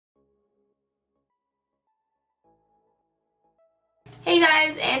Hey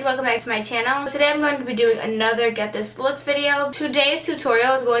guys, and welcome back to my channel. Today I'm going to be doing another Get This Looks video. Today's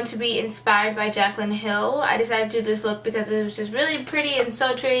tutorial is going to be inspired by Jaclyn Hill. I decided to do this look because it was just really pretty and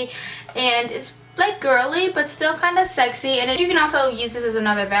sultry, and it's like girly but still kind of sexy, and you can also use this as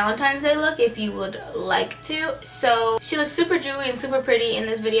another Valentine's Day look if you would like to. So she looks super dewy and super pretty in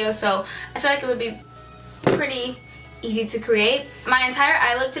this video, so I feel like it would be pretty easy to create. My entire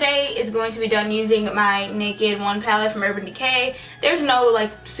eye look today is going to be done using my Naked 1 palette from Urban Decay. There's no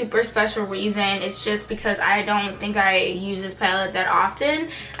like super special reason, it's just because I don't think I use this palette that often.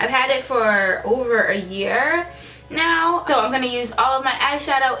 I've had it for over a year now, so I'm going to use all of my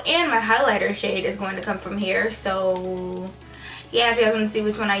eyeshadow, and my highlighter shade is going to come from here. So yeah, if you guys want to see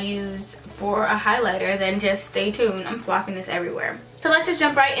which one I use for a highlighter, then just stay tuned. I'm flopping this everywhere. So let's just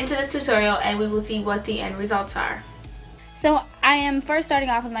jump right into this tutorial and we will see what the end results are. So I am first starting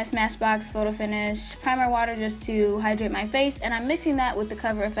off with my Smashbox Photo Finish Primer Water just to hydrate my face, and I'm mixing that with the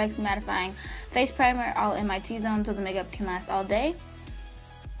Cover FX Mattifying Face Primer all in my T-zone so the makeup can last all day.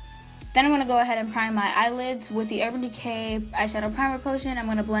 Then I'm going to go ahead and prime my eyelids with the Urban Decay Eyeshadow Primer Potion. I'm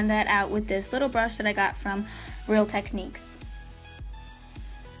going to blend that out with this little brush that I got from Real Techniques.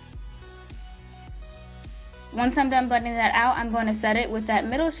 Once I'm done blending that out, I'm going to set it with that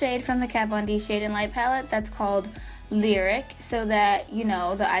middle shade from the Kat Von D Shade and Light palette that's called Lyric, so that, you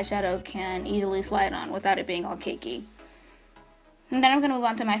know, the eyeshadow can easily slide on without it being all cakey. And then I'm going to move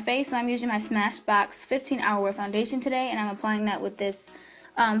on to my face. So I'm using my Smashbox 15 Hour Wear Foundation today, and I'm applying that with this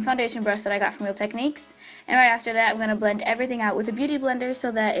foundation brush that I got from Real Techniques. And right after that, I'm going to blend everything out with a beauty blender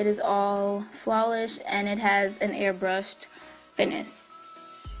so that it is all flawless and it has an airbrushed finish.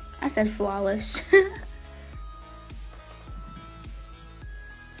 I said flawless.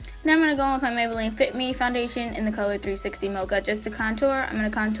 Then I'm going to go in with my Maybelline Fit Me Foundation in the color 360 Mocha just to contour. I'm going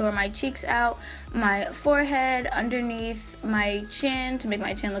to contour my cheeks out, my forehead, underneath my chin to make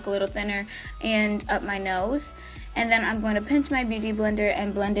my chin look a little thinner, and up my nose. And then I'm going to pinch my beauty blender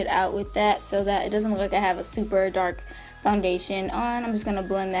and blend it out with that so that it doesn't look like I have a super dark foundation on. I'm just going to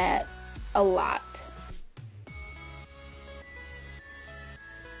blend that a lot.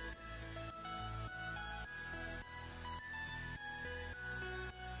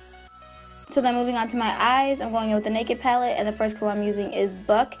 So then moving on to my eyes, I'm going in with the Naked palette, and the first color I'm using is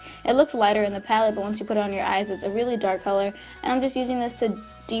Buck. It looks lighter in the palette, but once you put it on your eyes, it's a really dark color. And I'm just using this to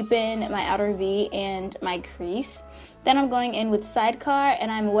deepen my outer V and my crease. Then I'm going in with Sidecar, and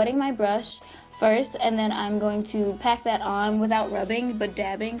I'm wetting my brush first, and then I'm going to pack that on without rubbing, but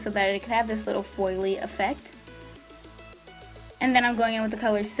dabbing, so that it can have this little foily effect. And then I'm going in with the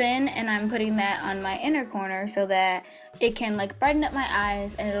color Sin, and I'm putting that on my inner corner so that it can like brighten up my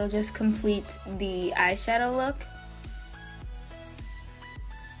eyes, and it'll just complete the eyeshadow look.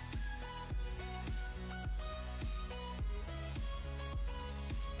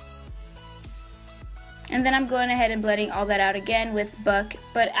 And then I'm going ahead and blending all that out again with Buck,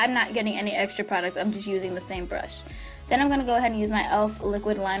 but I'm not getting any extra product, I'm just using the same brush. Then I'm going to go ahead and use my e.l.f.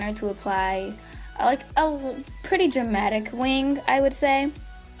 liquid liner to apply like a pretty dramatic wing, I would say.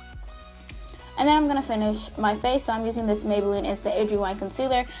 And then I'm going to finish my face, so I'm using this Maybelline Insta Age Rewind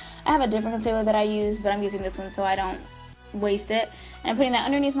Concealer. I have a different concealer that I use, but I'm using this one so I don't waste it. And I'm putting that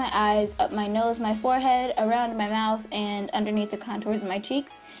underneath my eyes, up my nose, my forehead, around my mouth, and underneath the contours of my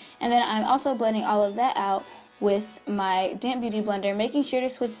cheeks. And then I'm also blending all of that out with my damp beauty blender, making sure to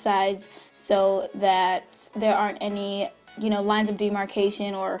switch sides so that there aren't any, you know, lines of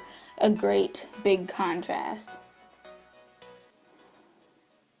demarcation or a great big contrast.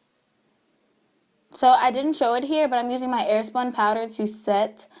 So I didn't show it here, but I'm using my Airspun powder to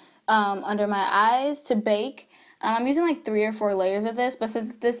set under my eyes to bake. I'm using like 3 or 4 layers of this, but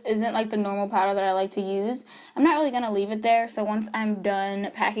since this isn't like the normal powder that I like to use, I'm not really going to leave it there. So once I'm done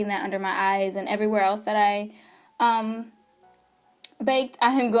packing that under my eyes and everywhere else that I baked,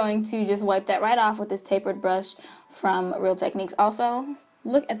 I'm going to just wipe that right off with this tapered brush from Real Techniques. Also,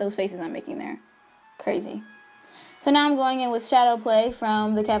 look at those faces I'm making there. Crazy. So now I'm going in with Shadowplay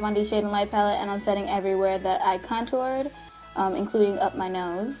from the Kat Von D Shade and Light palette, and I'm setting everywhere that I contoured, including up my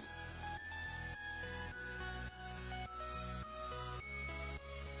nose.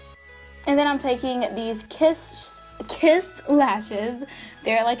 And then I'm taking these Kiss lashes.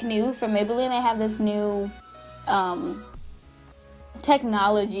 They're like new from Maybelline. They have this new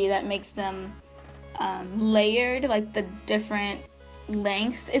technology that makes them layered, like the different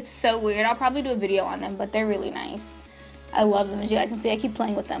lengths. It's so weird. I'll probably do a video on them, but they're really nice. I love them. As you guys can see, I keep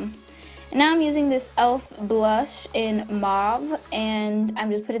playing with them. And now I'm using this e.l.f. blush in Mauve, and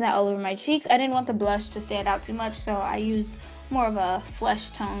I'm just putting that all over my cheeks. I didn't want the blush to stand out too much, so I used more of a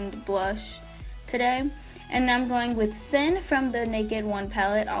flesh toned blush today. And I'm going with Sin from the Naked One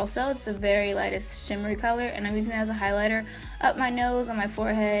palette also. It's the very lightest shimmery color, and I'm using it as a highlighter up my nose, on my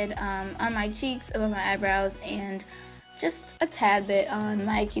forehead, on my cheeks, above my eyebrows, and just a tad bit on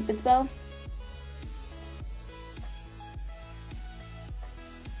my Cupid's bow.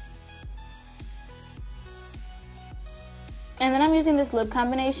 And then I'm using this lip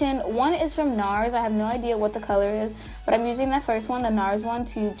combination. One is from NARS. I have no idea what the color is, but I'm using that first one, the NARS one,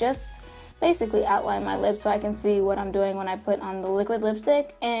 to just basically outline my lips so I can see what I'm doing when I put on the liquid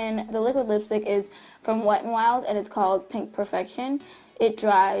lipstick. And the liquid lipstick is from Wet n Wild, and it's called Pink Perfection. It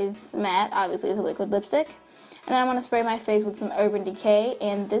dries matte, obviously it's a liquid lipstick. And then I'm going to spray my face with some Urban Decay,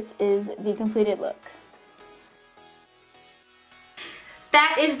 and this is the completed look.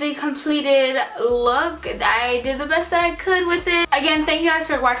 That is the completed look. I did the best that I could with it. Again, thank you guys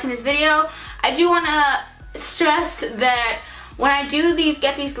for watching this video. I do want to stress that when I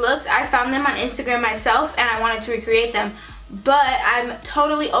get these looks, I found them on Instagram myself and I wanted to recreate them. But I'm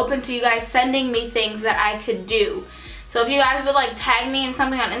totally open to you guys sending me things that I could do. So if you guys would like tag me in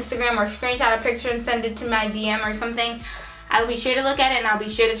something on Instagram or screenshot a picture and send it to my DM or something, I'll be sure to look at it and I'll be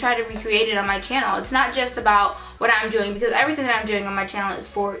sure to try to recreate it on my channel. It's not just about what I'm doing, because everything that I'm doing on my channel is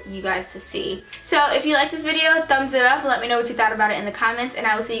for you guys to see. So if you like this video, thumbs it up, let me know what you thought about it in the comments, and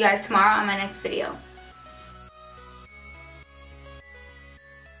I will see you guys tomorrow on my next video.